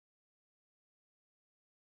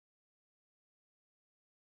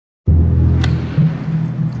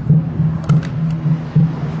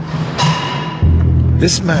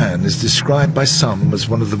This man is described by some as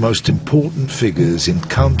one of the most important figures in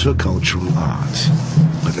countercultural art.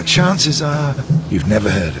 But the chances are you've never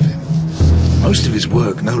heard of him. Most of his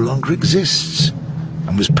work no longer exists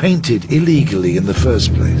and was painted illegally in the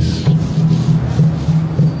first place.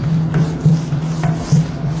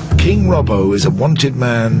 King Robbo is a wanted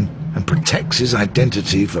man and protects his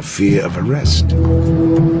identity for fear of arrest.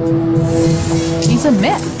 He's a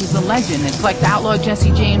myth. He's a legend. It's like the outlaw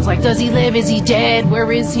Jesse James. Like, does he live? Is he dead?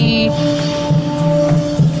 Where is he?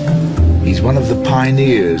 He's one of the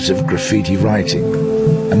pioneers of graffiti writing,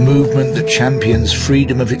 a movement that champions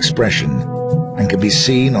freedom of expression and can be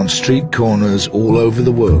seen on street corners all over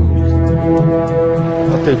the world.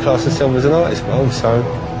 I do class myself as an artist, but also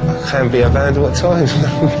I can be a vandal at times,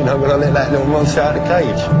 you know, when I let that little monster out of the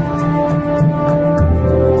cage.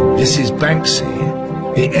 This is Banksy,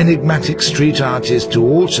 the enigmatic street artist who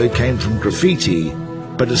also came from graffiti,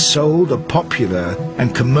 but has sold a popular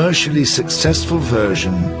and commercially successful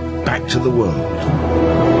version back to the world.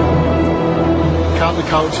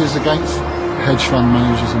 Counterculture's against hedge fund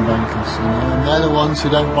managers and bankers, you know, and they're the ones who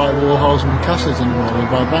don't buy Warhols and Picassos anymore, they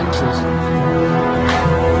buy Banksys.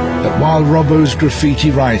 But while Robbo's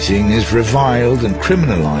graffiti writing is reviled and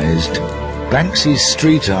criminalised, Banksy's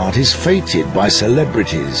street art is feted by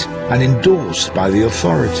celebrities and endorsed by the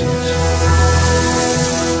authorities.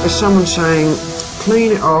 There's someone saying,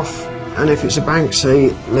 clean it off, and if it's a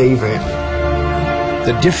Banksy, leave it.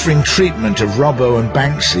 The differing treatment of Robbo and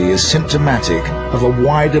Banksy is symptomatic of a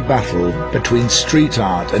wider battle between street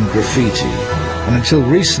art and graffiti, and until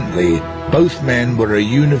recently, both men were a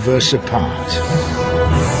universe apart.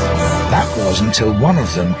 That was until one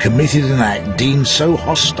of them committed an act deemed so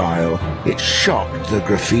hostile it shocked the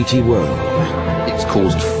graffiti world. It's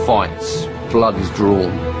caused fights, blood is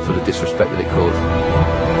drawn for the disrespect that it caused.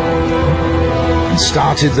 And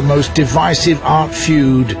started the most divisive art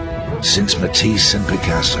feud since Matisse and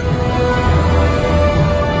Picasso.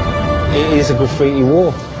 It is a graffiti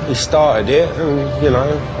war. He started it, and, you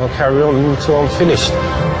know, I'll carry on until I'm finished.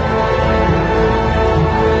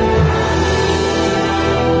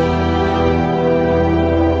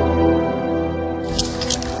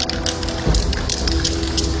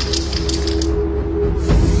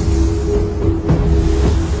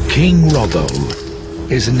 King Robbo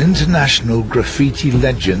is an international graffiti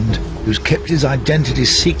legend who's kept his identity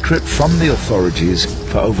secret from the authorities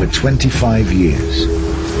for over 25 years.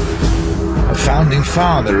 A founding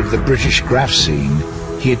father of the British graph scene,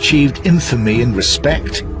 he achieved infamy and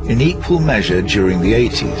respect in equal measure during the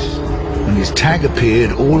 80s, when his tag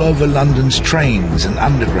appeared all over London's trains and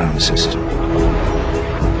underground system.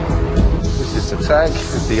 This is the tag,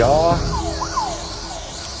 the R,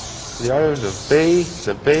 the O, the B,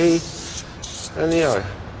 the B, and the O.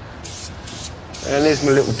 And there's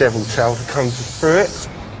my little devil tail that comes through it.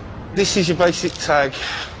 This is your basic tag.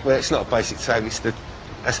 Well, it's not a basic tag,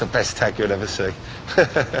 that's the best tag you'll ever see.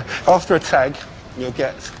 After a tag, you'll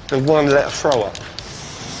get the one letter throw up.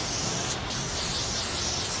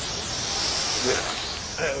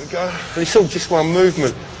 There we go. And it's all just one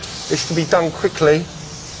movement. It's to be done quickly,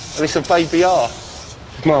 and it's a baby R.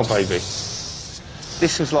 It's my baby.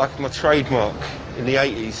 This was like my trademark in the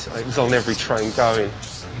 80s. It was on every train going.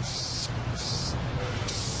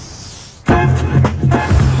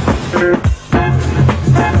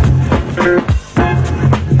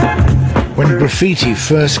 When graffiti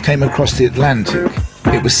first came across the Atlantic,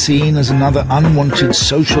 it was seen as another unwanted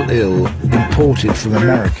social ill imported from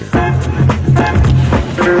America.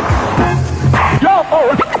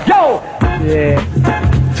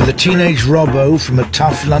 For the teenage Robbo from a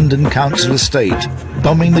tough London council estate,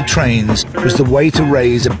 bombing the trains was the way to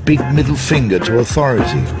raise a big middle finger to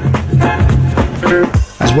authority,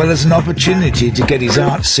 as well as an opportunity to get his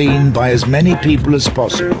art seen by as many people as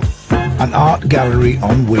possible. An art gallery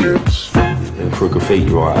on wheels. For a graffiti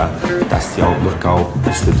writer, that's the ultimate goal,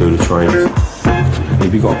 is to do the trains.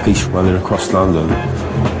 If you've got a piece running across London,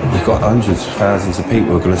 you've got hundreds of thousands of people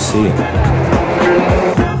who are going to see it.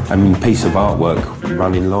 I mean, a piece of artwork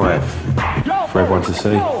running live for everyone to see.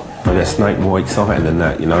 And there's nothing more exciting than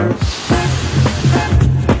that, you know?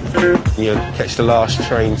 You catch the last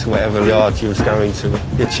train to whatever yard you was going to.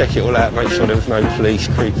 You check it all out, make sure there was no police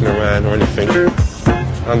creeping around or anything.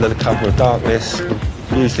 Under the cover of darkness,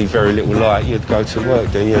 usually very little light, you'd go to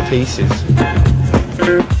work doing your pieces.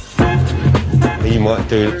 You might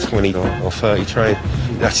do 20 or 30 trains.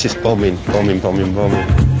 That's just bombing, bombing, bombing, bombing.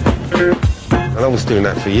 And I was doing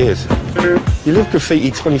that for years. You live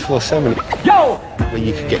graffiti 24/7, where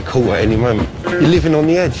you could get caught at any moment. You're living on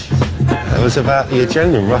the edge. It was about the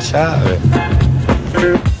adrenaline rush out of it.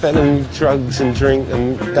 better than drugs and drink,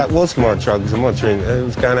 and that was my drugs and my drink. It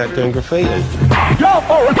was going out doing graffiti.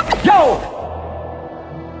 Yo!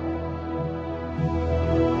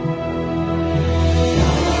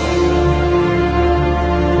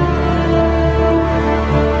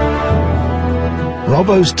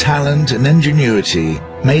 Robbo's talent and ingenuity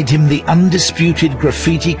made him the undisputed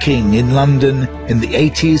graffiti king in London in the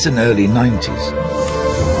 80s and early 90s.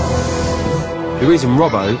 The reason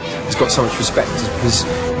Robbo has got so much respect is because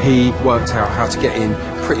he worked out how to get in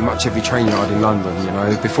pretty much every train yard in London, you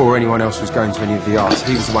know. Before anyone else was going to any of the arts,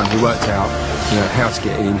 he was the one who worked out, you know, how to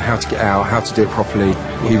get in, how to get out, how to do it properly.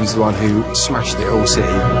 He was the one who smashed it all city.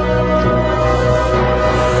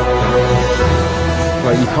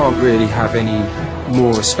 Well, you can't really have any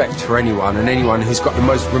more respect for anyone, and anyone who's got the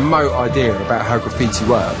most remote idea about how graffiti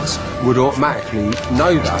works would automatically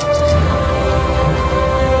know that.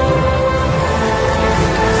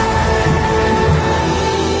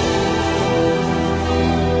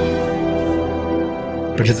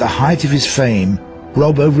 But at the height of his fame,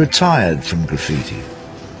 Robbo retired from graffiti.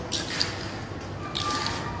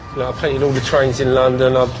 I painted all the trains in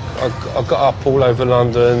London. I got up all over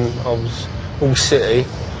London. I was all city.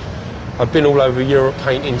 I've been all over Europe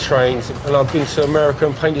painting trains, and I've been to America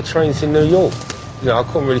and painted trains in New York. You know, I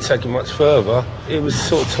couldn't really take it much further. It was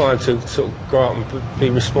sort of time to sort of grow up and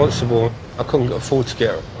be responsible. I couldn't afford to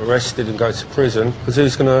get arrested and go to prison, because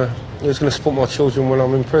who's gonna support my children when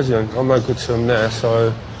I'm in prison? I'm no good to them there,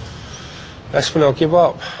 so that's when I'll give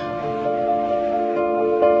up.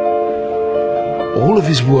 All of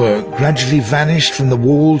his work gradually vanished from the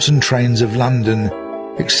walls and trains of London,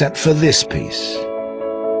 except for this piece.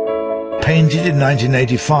 Painted in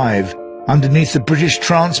 1985, underneath the British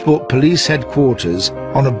Transport Police headquarters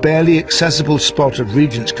on a barely accessible spot of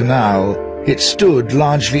Regent's Canal, it stood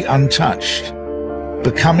largely untouched,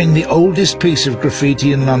 becoming the oldest piece of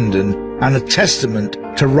graffiti in London and a testament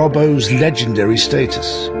to Robbo's legendary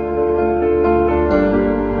status.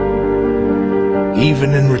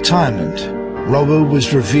 Even in retirement, Robbo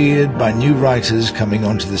was revered by new writers coming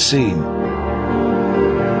onto the scene.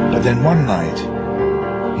 But then one night,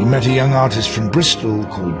 he met a young artist from Bristol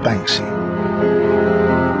called Banksy.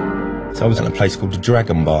 So I was at a place called the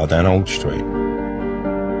Dragon Bar down Old Street.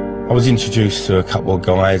 I was introduced to a couple of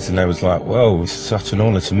guys, and they was like, well, it's such an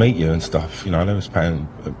honour to meet you and stuff, you know, they was paying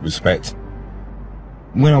respect.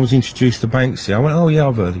 When I was introduced to Banksy, I went, oh yeah,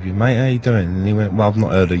 I've heard of you, mate, how you doing? And he went, well, I've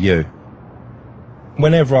not heard of you.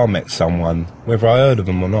 Whenever I met someone, whether I heard of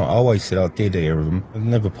them or not, I always said I did hear of them. I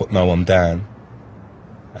never put no one down.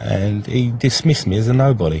 And he dismissed me as a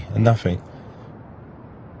nobody, a nothing.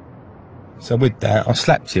 So with that, I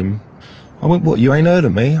slapped him. I went, what, you ain't heard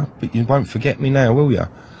of me? But you won't forget me now, will you?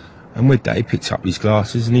 And with that, he picked up his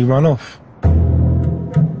glasses and he ran off.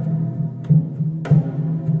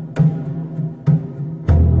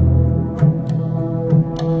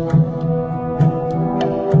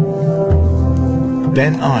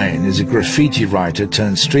 Ben Ine is a graffiti writer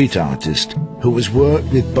turned street artist who has worked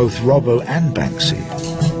with both Robbo and Banksy.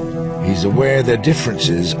 He's aware their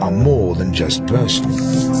differences are more than just personal.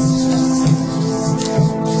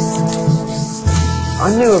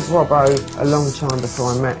 I knew of Robbo a long time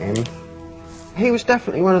before I met him. He was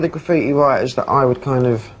definitely one of the graffiti writers that I would kind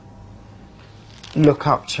of look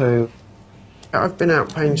up to. I've been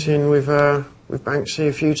out painting with Banksy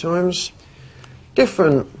a few times.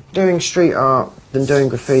 Different doing street art than doing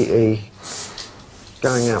graffiti.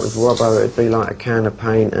 Going out with Robbo, it'd be like a can of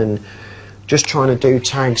paint and just trying to do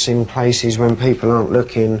tags in places when people aren't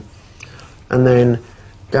looking. And then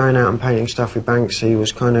going out and painting stuff with Banksy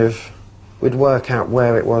was kind of, we'd work out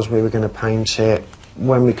where it was we were going to paint it,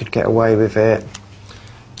 when we could get away with it.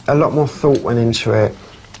 A lot more thought went into it,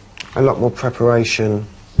 a lot more preparation.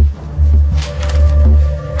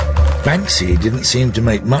 Banksy didn't seem to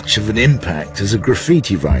make much of an impact as a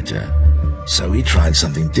graffiti writer, so he tried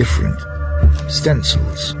something different.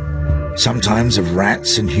 Stencils. Sometimes of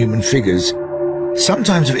rats and human figures,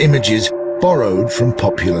 sometimes of images borrowed from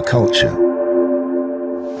popular culture.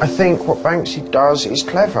 I think what Banksy does is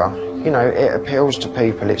clever. You know, it appeals to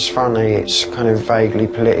people, it's funny, it's kind of vaguely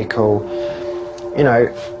political, you know,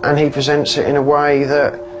 and he presents it in a way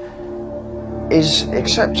that is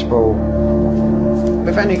acceptable.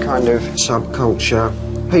 With any kind of subculture,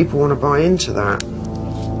 people want to buy into that,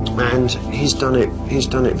 and he's done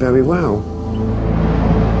it very well.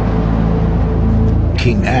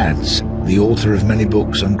 King adds, the author of many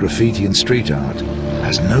books on graffiti and street art,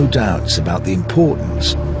 has no doubts about the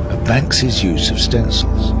importance of Banksy's use of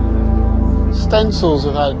stencils. Stencils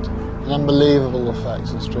have had an unbelievable effect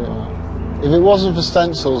on street art. If it wasn't for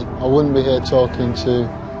stencils, I wouldn't be here talking to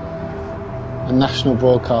a national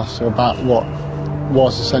broadcaster about what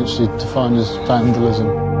was essentially defined as vandalism.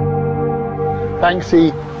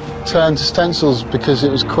 Banksy turned to stencils because it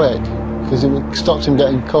was quick, because it stopped him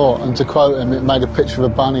getting caught, and to quote him, it made a picture of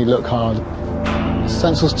a bunny look hard.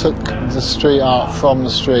 Stencils took the street art from the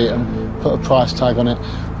street and put a price tag on it,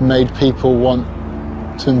 made people want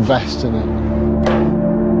to invest in it.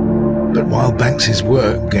 But while Banksy's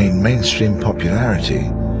work gained mainstream popularity,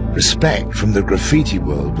 respect from the graffiti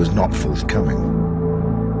world was not forthcoming.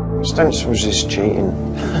 Stencils is cheating.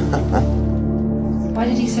 Why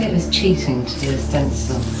did he say it was cheating to do a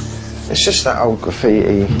stencil? It's just that old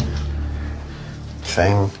graffiti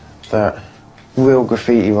thing that real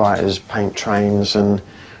graffiti writers paint trains and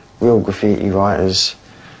real graffiti writers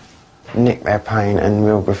nick their paint and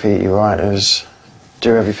real graffiti writers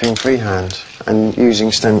do everything freehand, and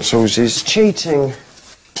using stencils is cheating.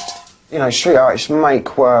 You know, street artists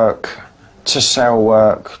make work to sell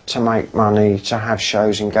work, to make money, to have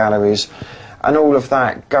shows in galleries, and all of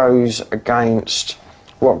that goes against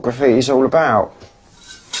what graffiti is all about.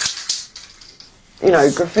 You know,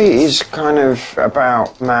 graffiti is kind of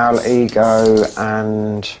about male ego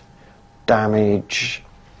and damage,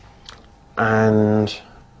 and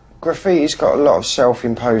graffiti's got a lot of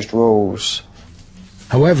self-imposed rules.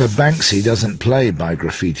 However, Banksy doesn't play by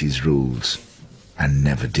graffiti's rules, and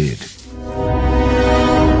never did.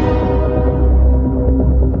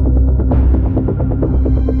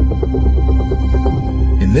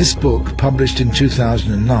 In this book, published in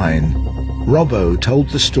 2009, Robbo told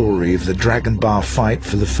the story of the Dragon Bar fight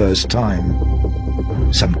for the first time,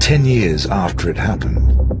 some 10 years after it happened.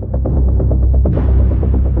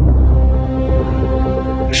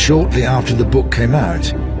 Shortly after the book came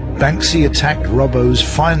out, Banksy attacked Robbo's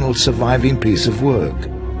final surviving piece of work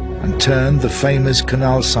and turned the famous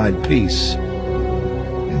canal side piece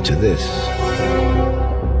into this.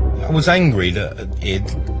 I was angry that he'd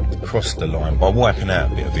crossed the line by wiping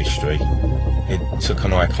out a bit of history. He took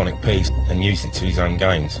an iconic piece and used it to his own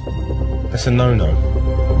gains. That's a no-no.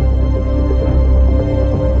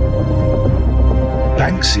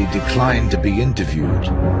 Banksy declined to be interviewed,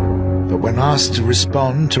 but when asked to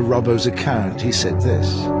respond to Robbo's account, he said this.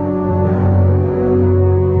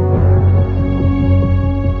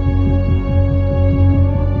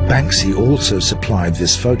 Banksy also supplied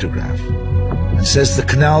this photograph and says the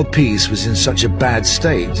canal piece was in such a bad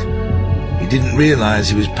state he didn't realise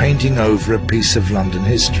he was painting over a piece of London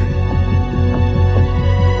history.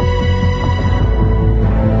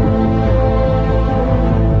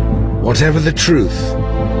 Whatever the truth,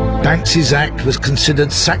 Banksy's act was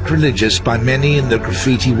considered sacrilegious by many in the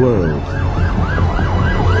graffiti world,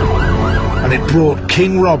 and it brought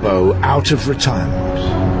King Robbo out of retirement.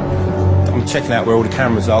 I'm checking out where all the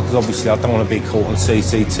cameras are because obviously I don't want to be caught on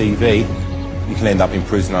CCTV. You can end up in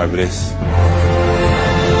prison over this.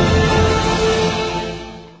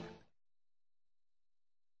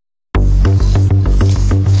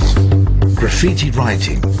 Graffiti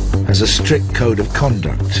writing has a strict code of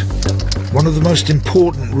conduct. One of the most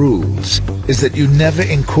important rules is that you never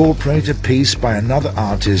incorporate a piece by another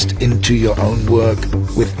artist into your own work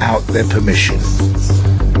without their permission.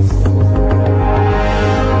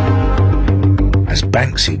 As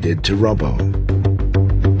Banksy did to Robbo.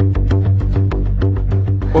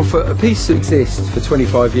 Well, for a piece to exist for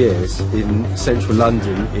 25 years in central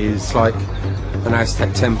London is like an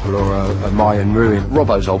Aztec temple or a Mayan ruin.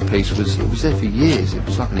 Robbo's old piece was there for years. It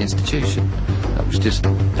was like an institution. That was just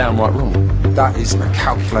downright wrong. That is a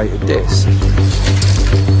calculated diss.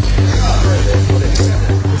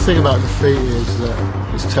 The thing about graffiti is that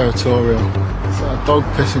it's territorial. It's like a dog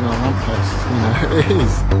pissing on a lamppost, you know, it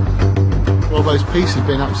is. Robbo's piece had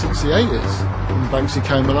been up since the 80s, and Banksy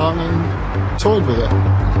came along and toyed with it.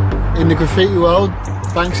 In the graffiti world,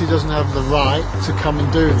 Banksy doesn't have the right to come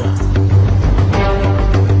and do that.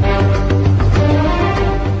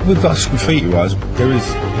 With us graffiti writers, there is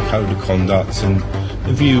a code of conduct, and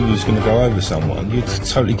if you was going to go over someone, you'd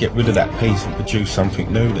totally get rid of that piece and produce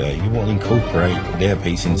something new there. You want to incorporate their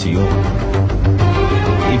piece into yours.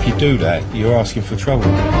 If you do that, you're asking for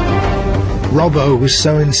trouble. Robbo was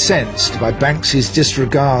so incensed by Banksy's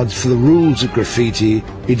disregard for the rules of graffiti,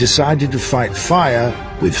 he decided to fight fire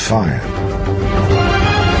with fire.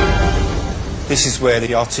 This is where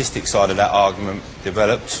the artistic side of that argument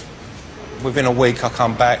developed. Within a week I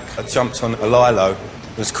come back, I jumped on a lilo.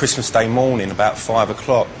 It was Christmas Day morning, about 5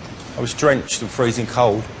 o'clock. I was drenched and freezing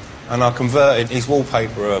cold, and I converted his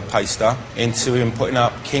wallpaper paster into him putting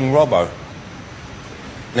up King Robbo.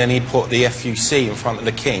 And then he put the FUC in front of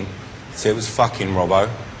the king, so it was fucking Robbo.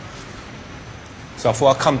 So I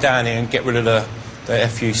thought I'd come down here and get rid of the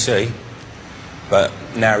FUC. But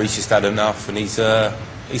now he's just had enough and he's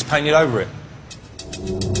painted over it.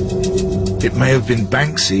 It may have been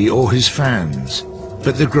Banksy or his fans,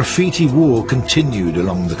 but the graffiti war continued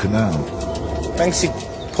along the canal. Banksy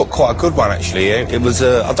put quite a good one, actually. It was,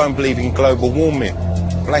 I don't believe in global warming.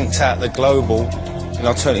 Blanked out the global, and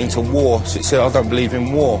I turned it into war, so it said, I don't believe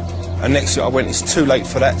in war. And next year I went, it's too late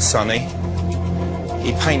for that, Sonny.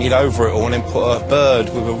 He painted over it all and then put a bird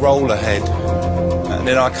with a roller head. And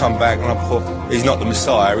then I come back and I put, he's not the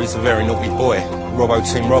Messiah, he's a very naughty boy. Robbo,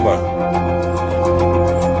 Team Robbo.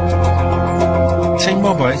 Team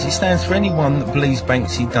Robbo, it stands for anyone that believes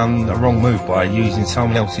Banksy done a wrong move by using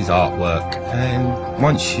someone else's artwork. And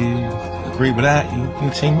once you agree with that,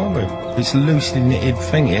 you're Team Robbo. It's a loosely knitted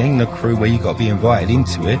thing, it ain't a crew where you've got to be invited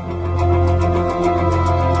into it.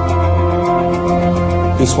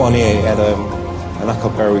 This one here had an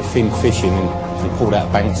huckleberry fin fishing and he pulled out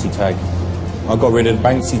a Banksy tag. I got rid of the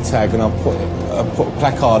Banksy tag and I put a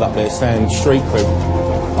placard up there saying street cred.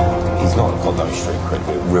 He's not got no street cred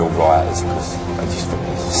with real writers because they just think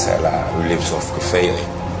he's a sellout who lives off graffiti.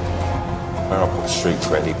 When I put street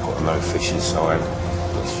cred, he put a no fishing sign.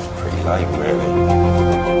 It's just pretty lame,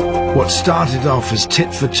 really. What started off as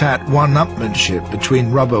tit-for-tat one-upmanship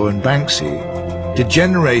between Robbo and Banksy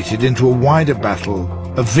degenerated into a wider battle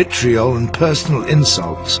of vitriol and personal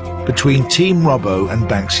insults between Team Robbo and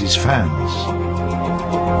Banksy's fans.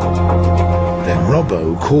 Then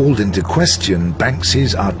Robbo called into question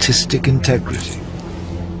Banksy's artistic integrity.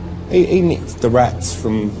 He nicked the rats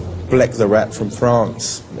from Blek the Rat from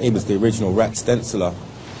France. He was the original rat stenciler.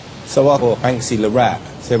 So I thought Banksy the Rat,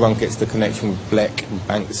 so everyone gets the connection with Blek and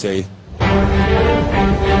Banksy.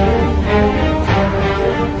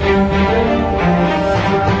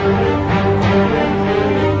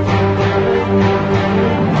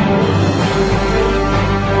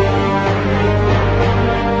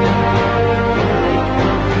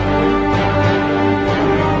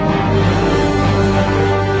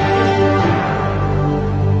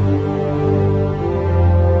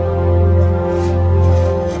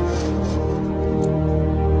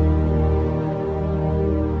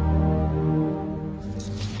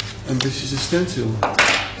 And this is a stencil.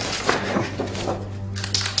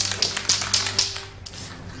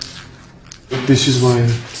 This is my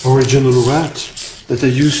original rat that I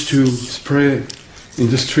used to spray in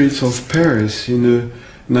the streets of Paris in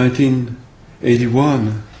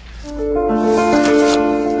 1981.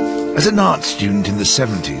 As an art student in the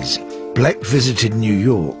 70s, Blek visited New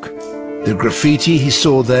York. The graffiti he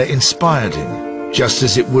saw there inspired him, just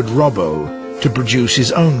as it would Robbo to produce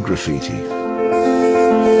his own graffiti.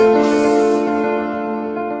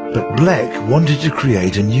 But Blek wanted to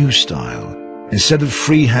create a new style. Instead of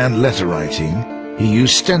freehand letter writing, he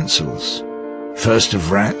used stencils, first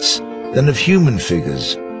of rats, then of human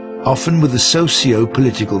figures, often with a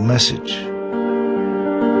socio-political message.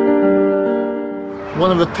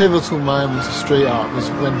 One of the pivotal moments of street art was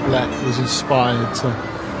when Blek was inspired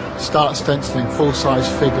to start stenciling full-size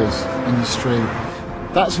figures in the street.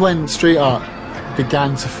 That's when street art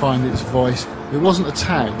began to find its voice. It wasn't a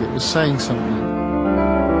tag, it was saying something.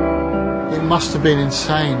 It must have been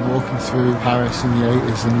insane walking through Paris in the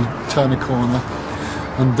 80s and you turn a corner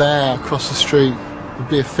and there across the street would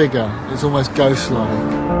be a figure. It's almost ghost-like.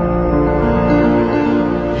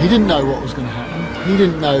 He didn't know what was going to happen. He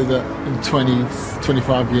didn't know that in 20,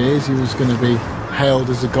 25 years he was going to be hailed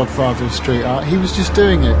as the godfather of street art. He was just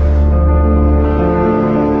doing it.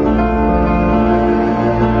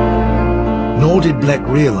 Nor did Blek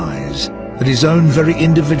realise that his own very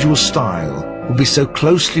individual style would be so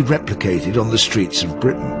closely replicated on the streets of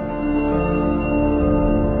Britain.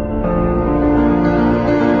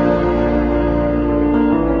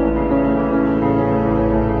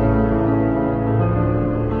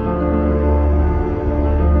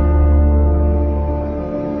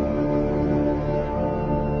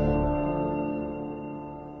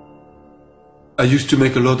 I used to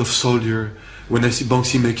make a lot of soldier. When I see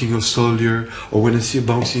Banksy making a soldier, or when I see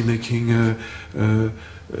Banksy making a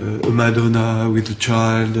Madonna with a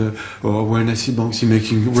child, or when I see Banksy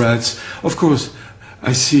making rats, of course,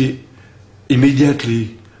 I see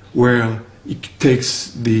immediately where he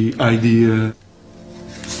takes the idea.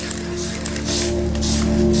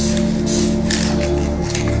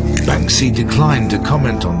 Banksy declined to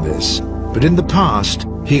comment on this, but in the past,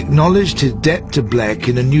 he acknowledged his debt to Blek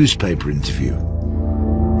in a newspaper interview.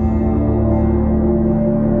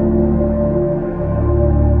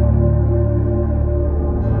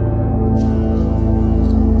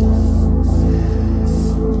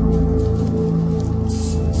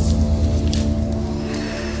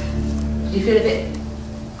 Do you feel a bit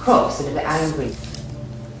cross and a bit angry?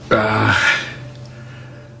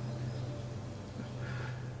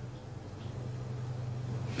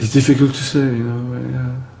 It's difficult to say, you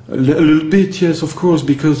know. A little bit, yes, of course,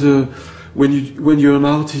 because when you're an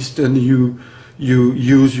artist and you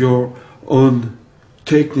use your own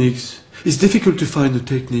techniques, it's difficult to find a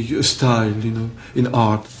technique, a style, you know, in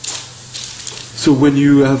art. So when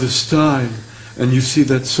you have a style and you see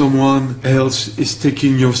that someone else is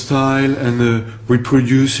taking your style and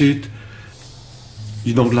reproduce it,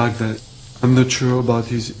 you don't like that. I'm not sure about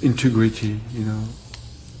his integrity, you know.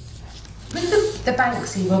 With the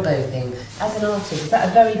Banksy Robbo thing, as an artist, is that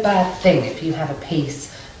a very bad thing if you have a piece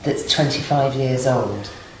that's 25 years old?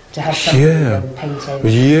 To have something paint over?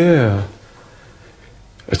 Yeah.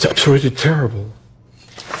 It's absolutely terrible.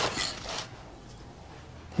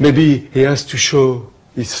 Maybe he has to show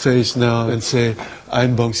his face now and say,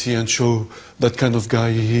 I'm Banksy, and show that kind of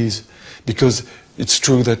guy he is. Because it's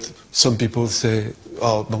true that some people say,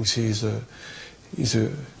 oh, Banksy is a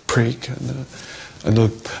prick, and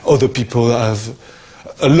other people have,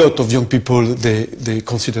 a lot of young people, they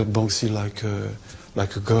consider Banksy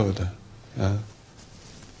like a god. Yeah.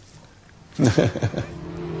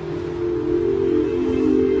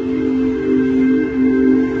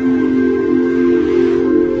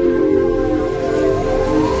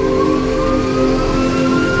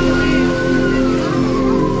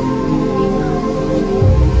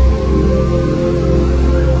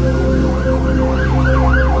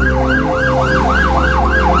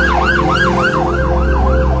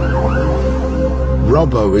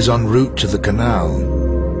 Robbo is en route to the canal.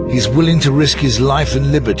 He's willing to risk his life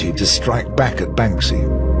and liberty to strike back at Banksy.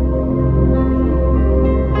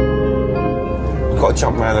 You've got to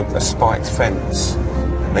jump around a spiked fence,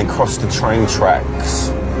 then cross the train tracks.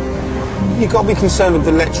 You've got to be concerned with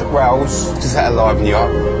the electric rails, because that'll liven you up.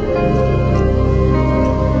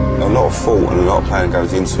 A lot of thought and a lot of planning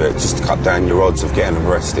goes into it just to cut down your odds of getting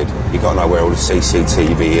arrested. You've got to know where all the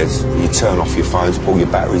CCTV is. You turn off your phones, pull your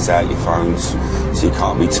batteries out your phones, so you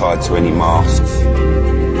can't be tied to any masks.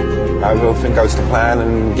 Everything goes to plan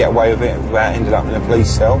and get away with it without ending up in a police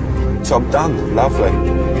cell. Job done. Lovely.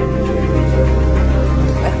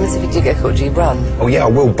 What happens if you do get caught? Do you run? Oh yeah, I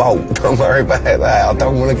will bolt. Don't worry about that. I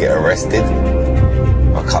don't want to get arrested.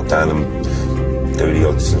 I cut down and do the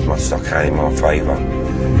odds as much as I can in my favour.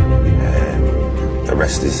 The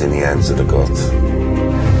rest is in the hands of the gods.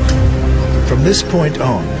 From this point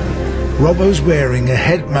on, Robbo's wearing a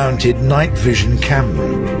head-mounted night vision camera.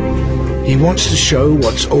 He wants to show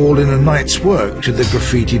what's all in a night's work to the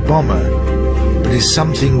graffiti bomber, but is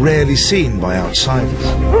something rarely seen by outsiders.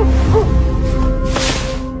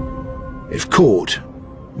 If caught,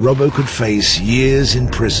 Robbo could face years in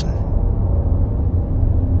prison.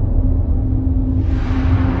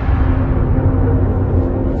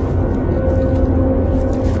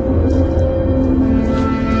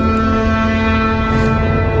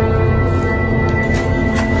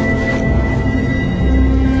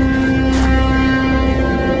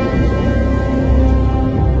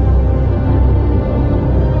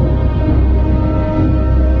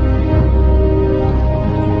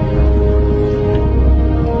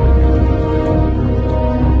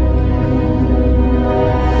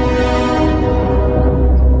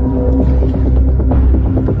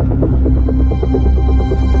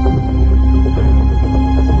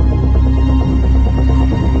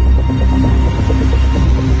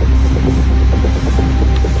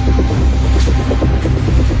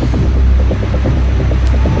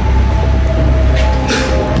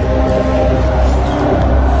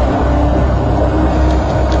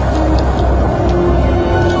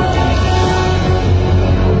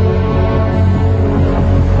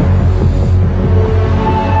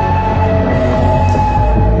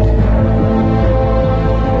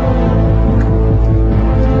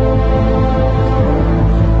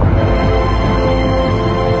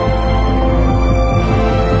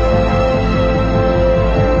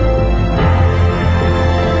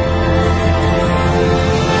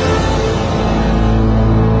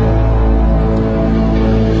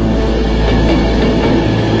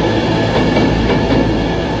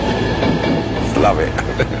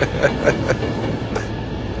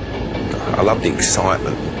 I love the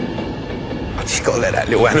excitement. I just got to let that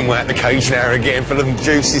little animal out of the cage now and again for the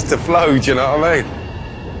juices to flow, do you know what I mean?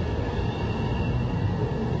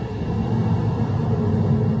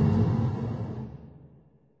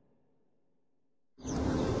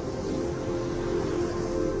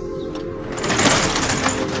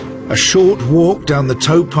 A short walk down the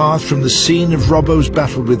towpath from the scene of Robbo's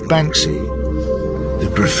battle with Banksy, the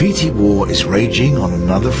graffiti war is raging on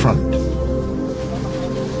another front.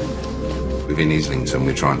 Within Islington,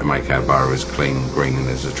 we're trying to make our borough as clean, green and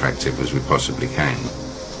as attractive as we possibly can.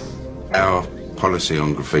 Our policy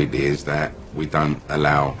on graffiti is that we don't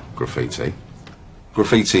allow graffiti.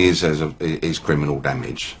 Graffiti is criminal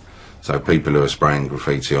damage. So people who are spraying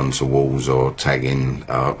graffiti onto walls or tagging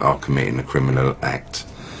are committing a criminal act.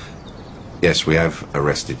 Yes, we have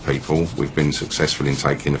arrested people. We've been successful in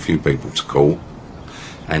taking a few people to court,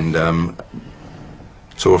 and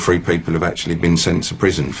 2 or 3 people have actually been sent to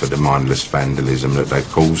prison for the mindless vandalism that they've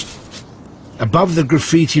caused. Above the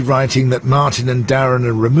graffiti writing that Martin and Darren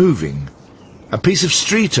are removing, a piece of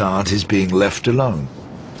street art is being left alone.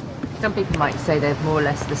 Some people might say they're more or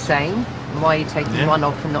less the same. Why are you taking one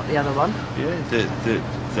off and not the other one? Yeah,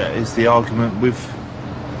 that is the argument with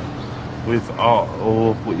art,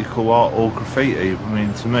 or what you call art or graffiti. I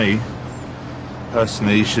mean, to me,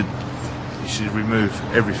 personally, you should remove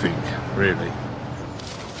everything, really.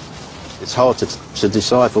 It's hard to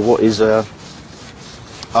decipher what is art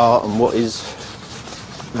and what is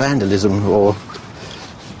vandalism or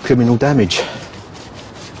criminal damage.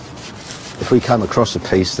 If we come across a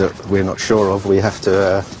piece that we're not sure of, we have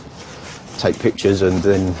to take pictures and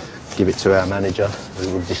then give it to our manager,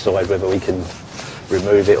 who will decide whether we can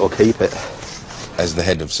remove it or keep it. As the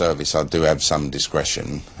head of service, I do have some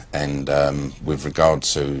discretion, and with regard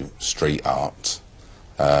to street art,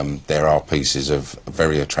 there are pieces of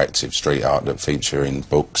very attractive street art that feature in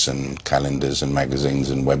books and calendars and magazines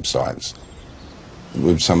and websites.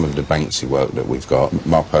 With some of the Banksy work that we've got,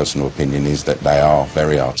 my personal opinion is that they are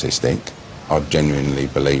very artistic. I genuinely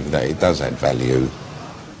believe that it does add value.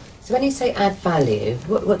 So when you say add value,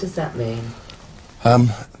 what does that mean?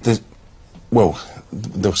 Well,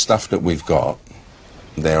 the stuff that we've got,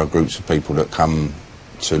 there are groups of people that come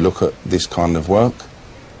to look at this kind of work,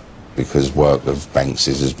 because work of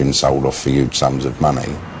Banksy's has been sold off for huge sums of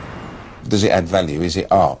money. Does it add value? Is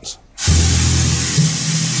it art?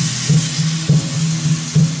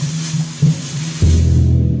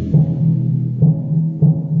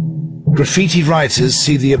 Graffiti writers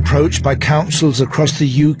see the approach by councils across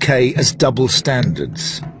the UK as double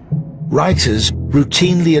standards. Writers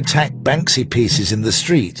routinely attack Banksy pieces in the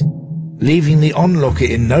street, leaving the onlooker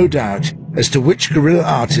in no doubt as to which guerrilla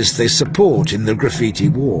artist they support in the graffiti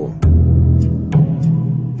war.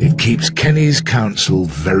 It keeps Kenny's council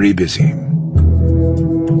very busy.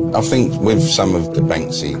 I think with some of the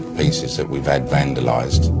Banksy pieces that we've had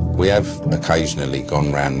vandalised, we have occasionally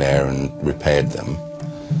gone round there and repaired them.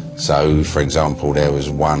 So, for example, there was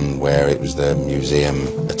one where it was the museum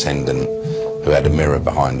attendant who had a mirror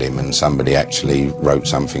behind him, and somebody actually wrote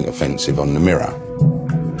something offensive on the mirror.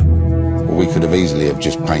 Well, we could have easily have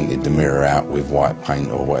just painted the mirror out with white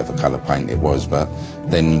paint or whatever colour paint it was, but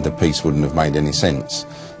then the piece wouldn't have made any sense.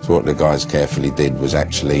 So what the guys carefully did was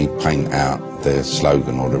actually paint out the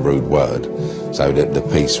slogan or the rude word so that the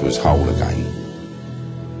piece was whole again.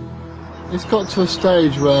 It's got to a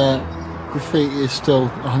stage where graffiti is still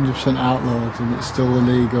 100% outlawed and it's still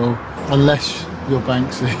illegal, unless you're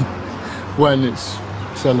Banksy, when it's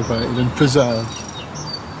celebrated and preserved.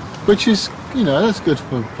 Which is, you know, that's good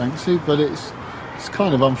for Banksy, but it's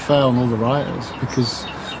kind of unfair on all the writers, because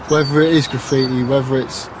whether it is graffiti, whether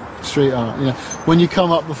it's street art, you know, when you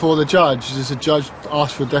come up before the judge, does the judge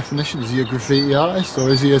ask for a definition? Is he a graffiti artist or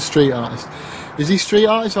is he a street artist? Is he street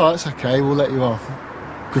artist? Oh, that's okay, we'll let you off.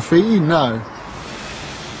 Graffiti? No.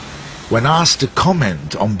 When asked to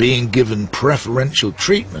comment on being given preferential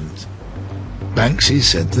treatment, Banksy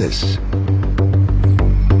said this.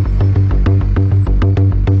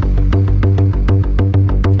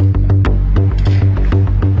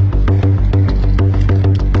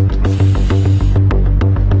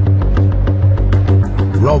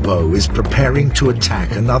 Robbo is preparing to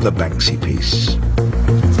attack another Banksy piece.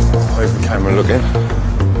 Where's the camera looking?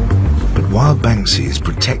 But while Banksy is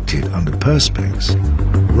protected under perspex,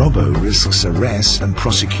 Robbo risks arrest and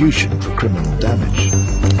prosecution for criminal damage.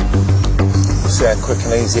 See how quick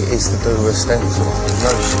and easy it is to do a stencil.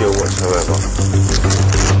 No skill whatsoever.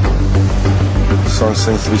 Someone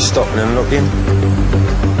seems to be stopping and looking.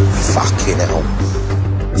 Fucking hell.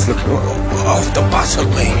 It's looking off the bus at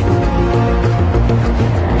me.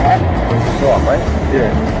 Alright, mate?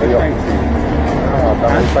 Yeah.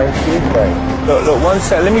 Look, one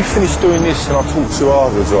sec, let me finish doing this and I'll talk to you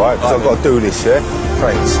afterwards, alright? Because I've got to do this, yeah?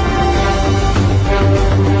 Thanks.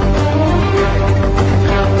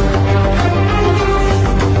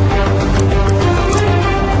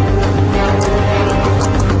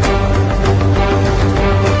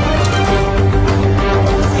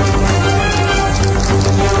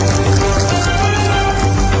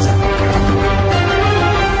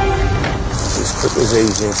 It's as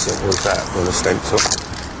easy and simple as that on a stencil.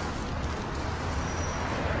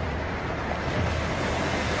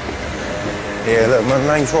 Yeah, look, my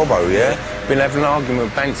name's Robbo, yeah? been having an argument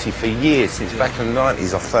with Banksy for years, since back in the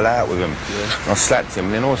 90s. I fell out with him. I slapped him,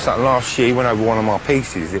 and then all of a sudden last year he went over one of my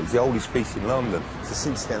pieces. It was the oldest piece in London. So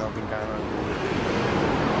since then I've been going over all of it.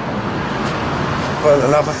 Well,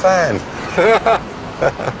 another fan.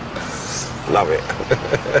 Love it.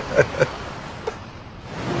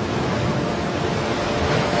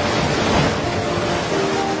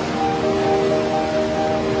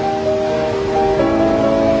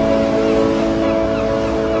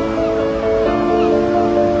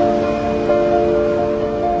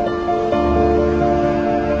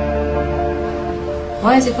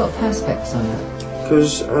 Why has it got perspex on it?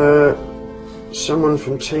 Because someone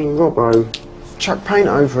from King Robbo chucked paint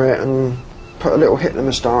over it and put a little Hitler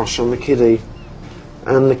moustache on the kiddie,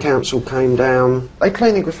 and the council came down. They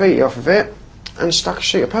cleaned the graffiti off of it and stuck a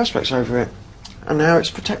sheet of perspex over it, and now it's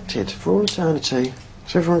protected for all eternity,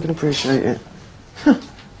 so everyone can appreciate it.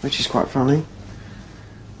 Which is quite funny.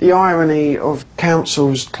 The irony of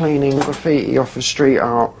councils cleaning graffiti off of street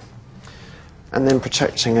art and then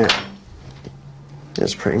protecting it.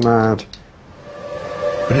 It's pretty mad.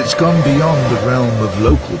 But it's gone beyond the realm of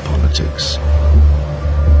local politics.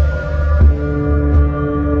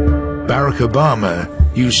 Barack Obama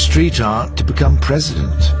used street art to become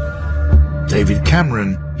president. David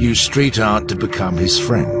Cameron used street art to become his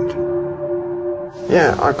friend.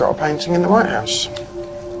 Yeah, I've got a painting in the White House.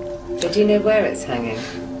 So do you know where it's hanging?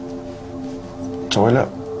 Toilet.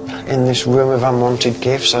 In this room of unwanted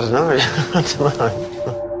gifts, I don't know. I don't know.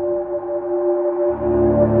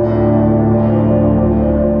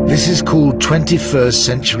 This is called 21st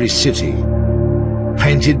Century City,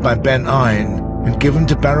 painted by Ben Ein and given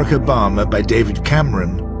to Barack Obama by David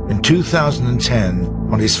Cameron in 2010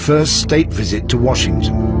 on his first state visit to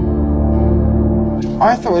Washington.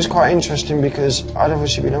 I thought it was quite interesting because I'd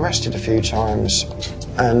obviously been arrested a few times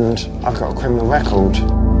and I've got a criminal record.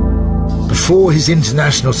 Before his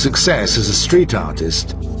international success as a street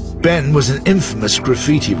artist, Ben was an infamous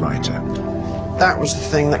graffiti writer. That was the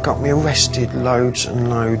thing that got me arrested loads and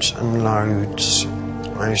loads and loads.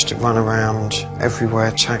 I used to run around everywhere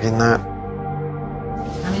tagging that.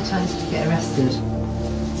 How many times did you get arrested?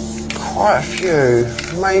 Quite a few,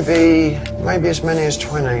 maybe as many as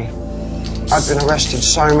 20. I'd been arrested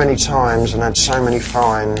so many times and had so many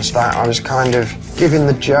fines that I was kind of giving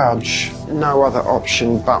the judge no other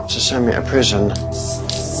option but to send me to prison.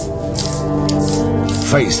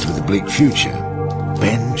 Faced with a bleak future,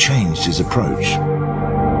 Ben changed his approach.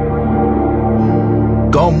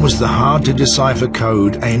 Gone was the hard-to-decipher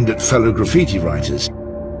code aimed at fellow graffiti writers.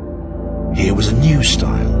 Here was a new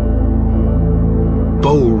style.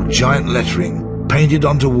 Bold, giant lettering painted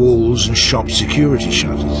onto walls and shop security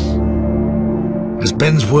shutters. As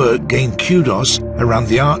Ben's work gained kudos around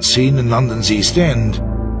the art scene in London's East End,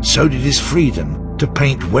 so did his freedom to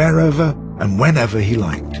paint wherever and whenever he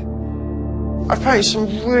liked. I've painted some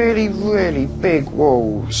really, really big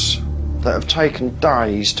walls that have taken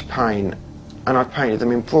days to paint, and I've painted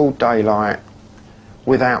them in broad daylight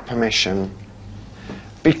without permission.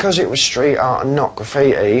 Because it was street art and not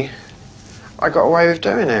graffiti, I got away with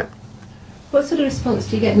doing it. What sort of response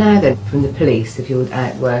do you get now then from the police if you're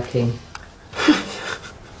out working?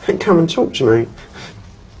 They come and talk to me.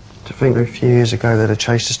 To think a few years ago they'd have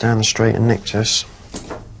chased us down the street and nicked us.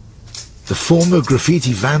 The former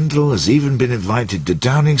graffiti vandal has even been invited to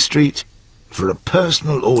Downing Street for a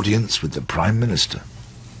personal audience with the Prime Minister.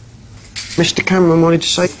 Mr. Cameron wanted to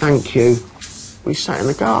say thank you. We sat in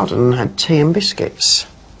the garden and had tea and biscuits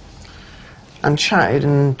and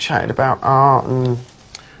chatted about art and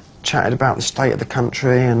chatted about the state of the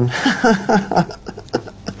country, and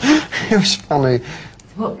it was funny.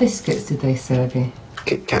 What biscuits did they serve you?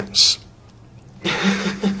 Kit Kats.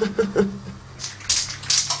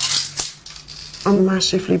 I'm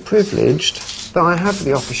massively privileged that I have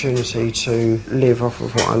the opportunity to live off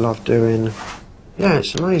of what I love doing. Yeah,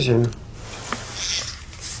 it's amazing.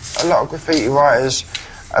 A lot of graffiti writers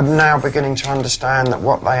are now beginning to understand that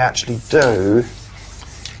what they actually do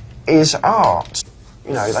is art.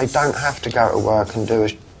 You know, they don't have to go to work and do a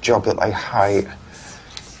job that they hate.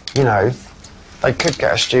 You know, they could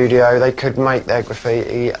get a studio, they could make their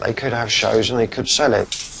graffiti, they could have shows and they could sell it.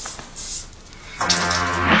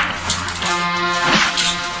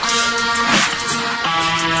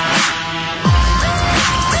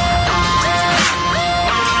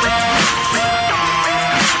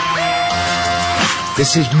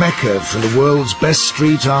 This is Mecca for the world's best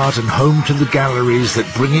street art and home to the galleries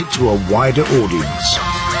that bring it to a wider audience.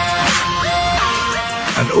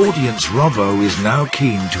 An audience Robbo is now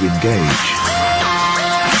keen to engage.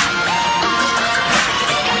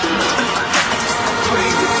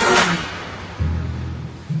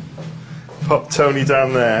 pop Tony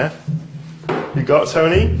down there. You got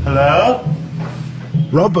Tony? Hello?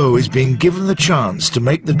 Robbo is being given the chance to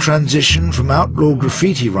make the transition from outlaw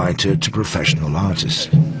graffiti writer to professional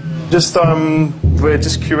artist. Just, we're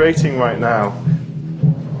just curating right now.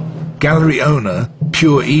 Gallery owner,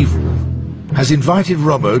 Pure Evil, has invited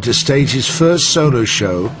Robbo to stage his first solo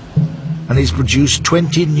show, and he's produced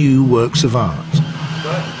 20 new works of art.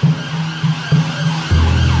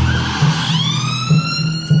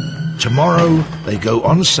 Tomorrow, they go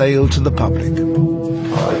on sale to the public.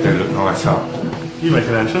 Oh, they do look nice up. You make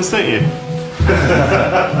an entrance, don't you?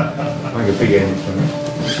 Make a big entrance.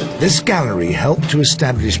 This gallery helped to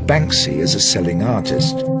establish Banksy as a selling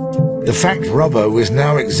artist. The fact Robbo is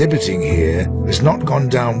now exhibiting here has not gone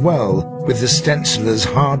down well with the stenciler's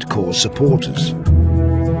hardcore supporters.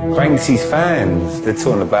 Banksy's fans, they're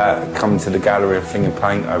talking about coming to the gallery and flinging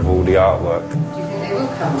paint over all the artwork. Do you think they will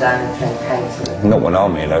come down and fling paint on it? Not when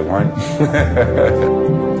I'm here, they won't.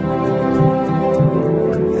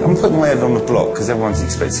 I'm putting my head on the block because everyone's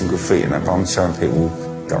expecting graffiti and that, but I'm showing people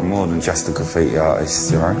that I'm more than just a graffiti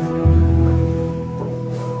artist, you know?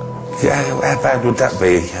 Yeah, how bad would that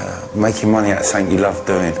be? Making money out of something you love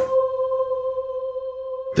doing.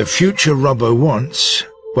 The future Robbo wants,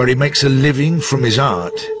 where he makes a living from his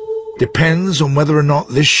art, depends on whether or not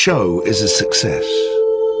this show is a success.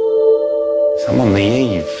 So I'm on the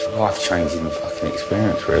eve. Life-changing fucking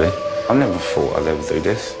experience, really. I never thought I'd ever do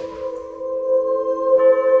this.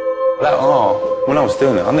 That art, when I was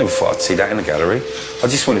doing it, I never thought I'd see that in a gallery. I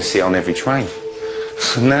just wanted to see it on every train.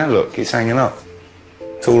 And now look, it's hanging up.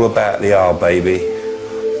 It's all about the art, baby.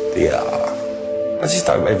 The art. I just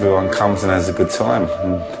hope everyone comes and has a good time,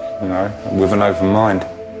 and, you know, with an open mind.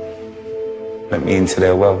 Let me into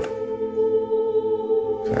their world.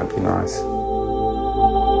 That'd be nice.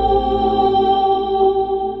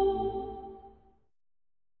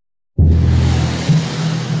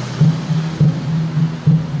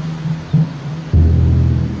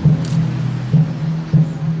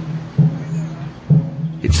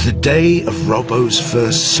 It's the day of Robbo's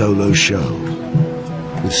first solo show.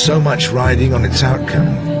 With so much riding on its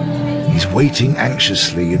outcome, he's waiting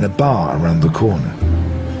anxiously in a bar around the corner.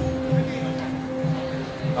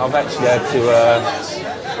 I've actually had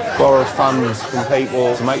to borrow funds from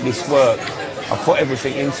people to make this work. I've put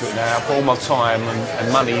everything into it now. I put all my time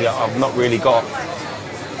and money that I've not really got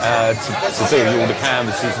to do all the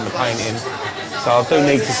canvases and the painting. So I do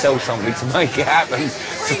need to sell something to make it happen,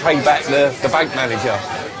 to pay back the bank manager.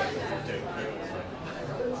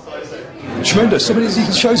 Tremendous. I mean,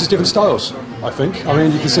 it shows us different styles, I think. I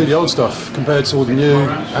mean, you can see the old stuff compared to all the new,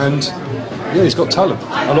 and yeah, he's got talent.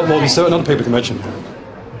 A lot more than certain other people can mention.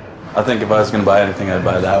 I think if I was going to buy anything, I'd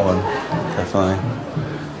buy that one, definitely.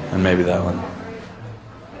 And maybe that one.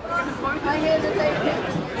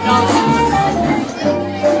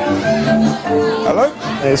 Hello?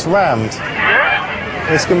 It's rammed.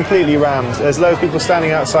 It's completely rammed. There's loads of people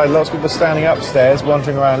standing outside, lots of people standing upstairs,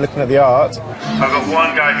 wandering around looking at the art. I've got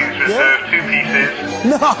one guy who's reserved 2 pieces.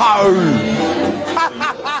 No!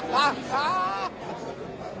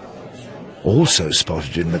 Also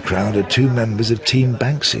spotted in the crowd are 2 members of Team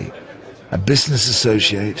Banksy, a business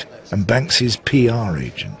associate and Banksy's PR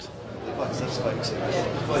agent.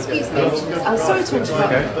 Excuse me, I'm sorry to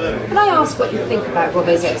interrupt. Can I ask what you think about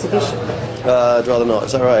Robbo's exhibition? I'd rather not.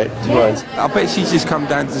 Is that right? Do you mind? I bet she's just come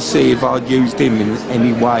down to see if I'd used him in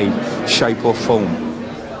any way, shape or form.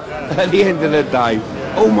 At the end of the day,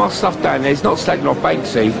 all my stuff down there is not slagging off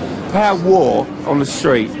Banksy. Power war on the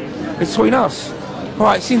street between us.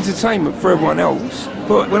 Right, it's entertainment for everyone else,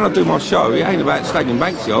 but when I do my show, it ain't about slagging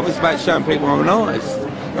Banksy off, it's about showing people I'm an artist.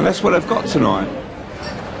 And that's what I've got tonight.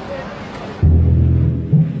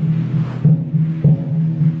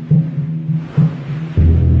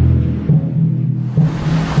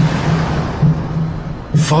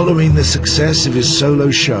 Following the success of his solo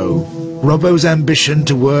show, Robbo's ambition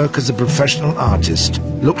to work as a professional artist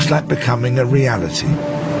looks like becoming a reality.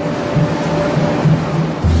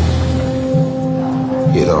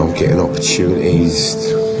 You know, I'm getting opportunities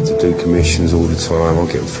to do commissions all the time. I'm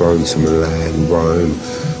getting thrown to Milan, Rome,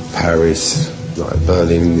 Paris, like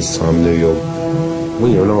Berlin this time, New York.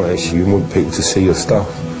 When you're an artist, you want people to see your stuff.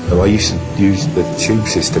 And I used to use the tube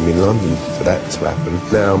system in London for that to happen.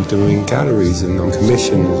 Now I'm doing galleries and I'm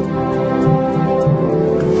commissioned.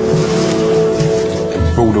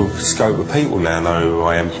 Broader scope of people now know who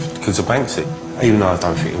I am because of Banksy. Even though I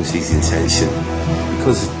don't think it was his intention.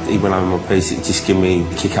 Because he went over my piece, it just gave me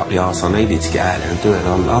the kick up the arse I needed to get out there and do it.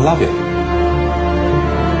 And I love it.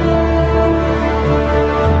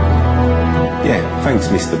 Yeah, thanks,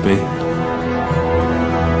 Mr. B.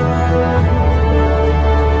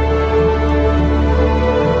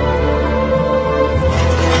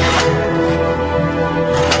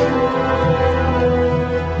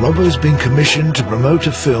 Robbo's been commissioned to promote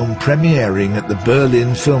a film premiering at the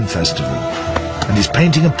Berlin Film Festival, and is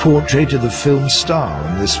painting a portrait of the film's star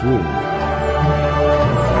on this wall.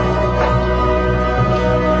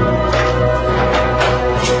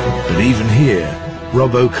 But even here,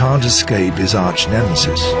 Robbo can't escape his arch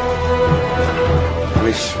nemesis.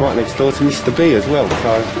 It's right next door to Mr. B as well,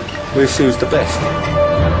 so we'll see who's the best.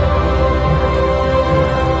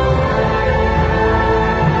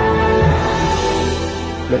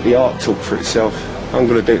 Let the art talk for itself. I'm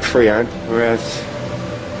going to do it freehand, whereas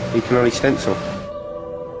he can only stencil.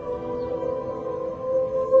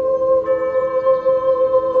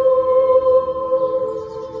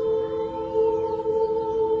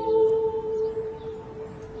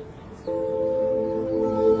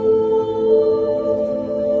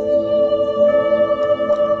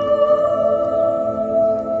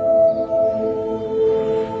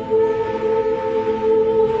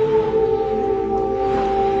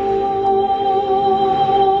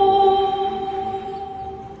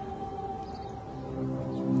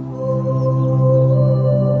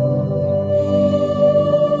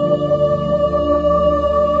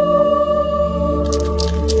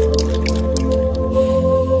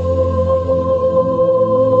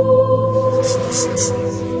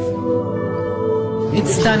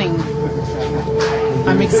 It's stunning.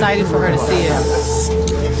 I'm excited for her to see it.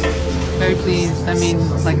 Very pleased. I mean,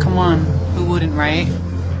 like, come on. Who wouldn't, right?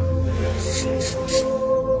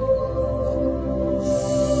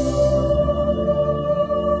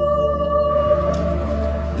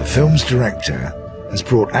 The film's director has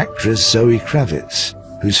brought actress Zoe Kravitz,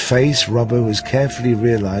 whose face Robbo has carefully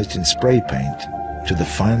realized in spray paint, to the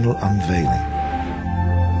final unveiling.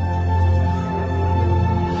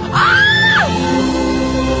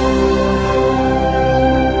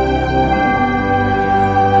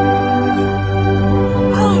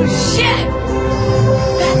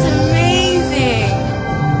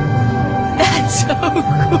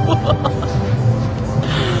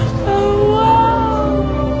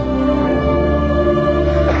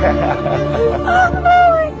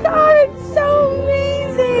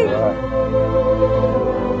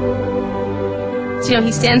 You know,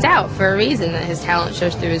 he stands out for a reason, that his talent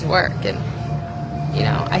shows through his work, and you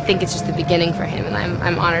know, I think it's just the beginning for him, and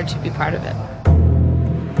I'm honored to be part of it.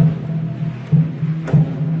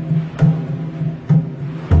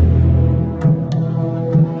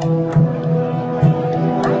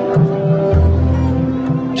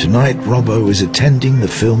 Tonight, Robbo is attending the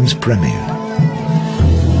film's premiere.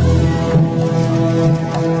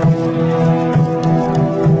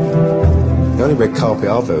 The only red carpet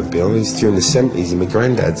I've ever been on is during the 70s in my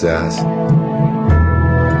granddad's house.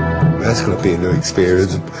 That's going to be a new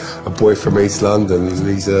experience. A boy from East London, and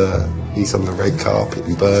he's on the red carpet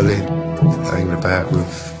in Berlin, hanging about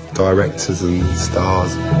with directors and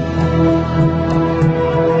stars.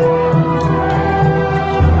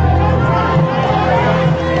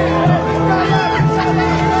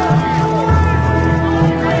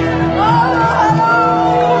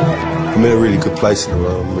 I'm in a really good place in the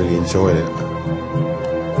world. I'm really enjoying it.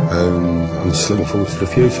 And I'm just looking forward to the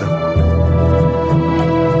future.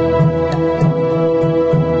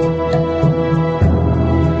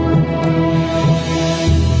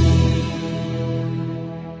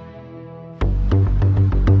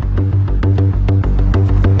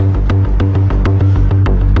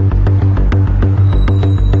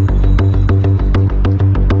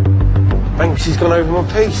 Banksy's gone over my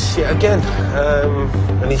piece yet again,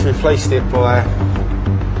 and he's replaced it by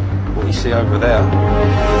what you see over there.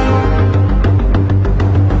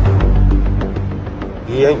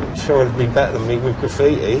 He ain't trying to be better than me with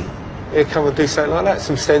graffiti. He'll come and do something like that,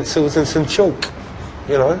 some stencils and some chalk,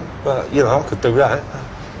 you know. But, you know, I could do that.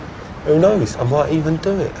 Who knows, I might even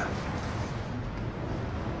do it.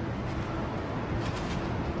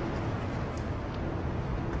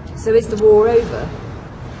 So is the war over?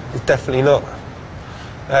 It's definitely not.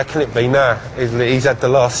 How can it be now? He's had the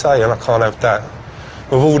last say, and I can't have that.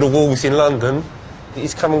 With all the walls in London,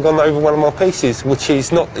 he's come and gone over one of my pieces, which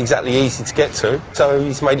is not exactly easy to get to, so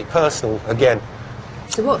he's made it personal again.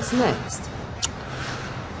 So what's next?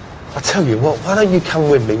 I tell you what, why don't you come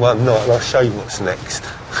with me one night and I'll show you what's next.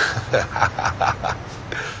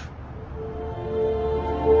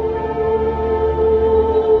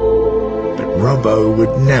 Robbo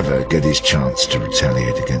would never get his chance to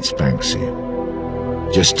retaliate against Banksy.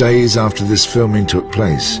 Just days after this filming took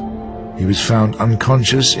place, he was found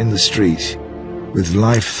unconscious in the street with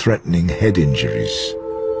life-threatening head injuries.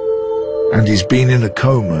 And he's been in a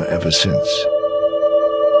coma ever since.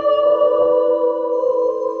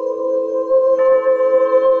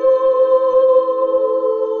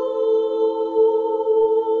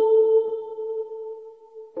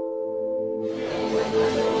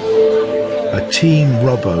 a King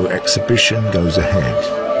Robbo exhibition goes ahead,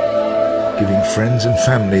 giving friends and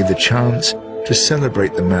family the chance to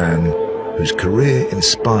celebrate the man whose career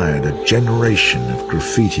inspired a generation of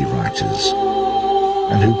graffiti writers,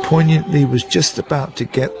 and who poignantly was just about to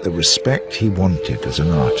get the respect he wanted as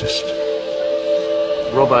an artist.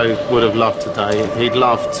 Robbo would have loved today. He'd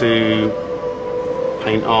love to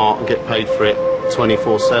paint art and get paid for it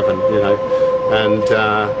 24/7, you know, and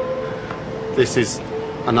this is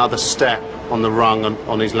another step on the rung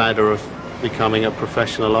on his ladder of becoming a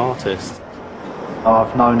professional artist.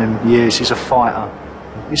 I've known him years. He's a fighter.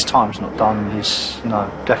 His time's not done. He's, you know,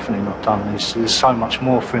 definitely not done. There's so much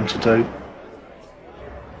more for him to do.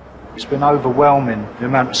 It's been overwhelming, the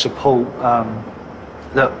amount of support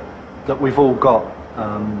that we've all got,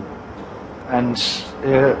 and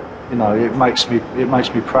you know, it makes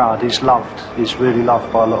me proud. He's loved. He's really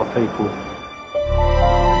loved by a lot of people.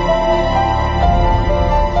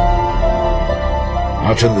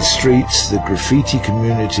 Out on the streets, the graffiti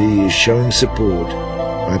community is showing support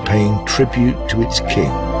by paying tribute to its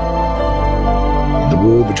king. And the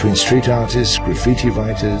war between street artists, graffiti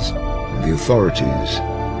writers, and the authorities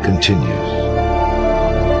continues.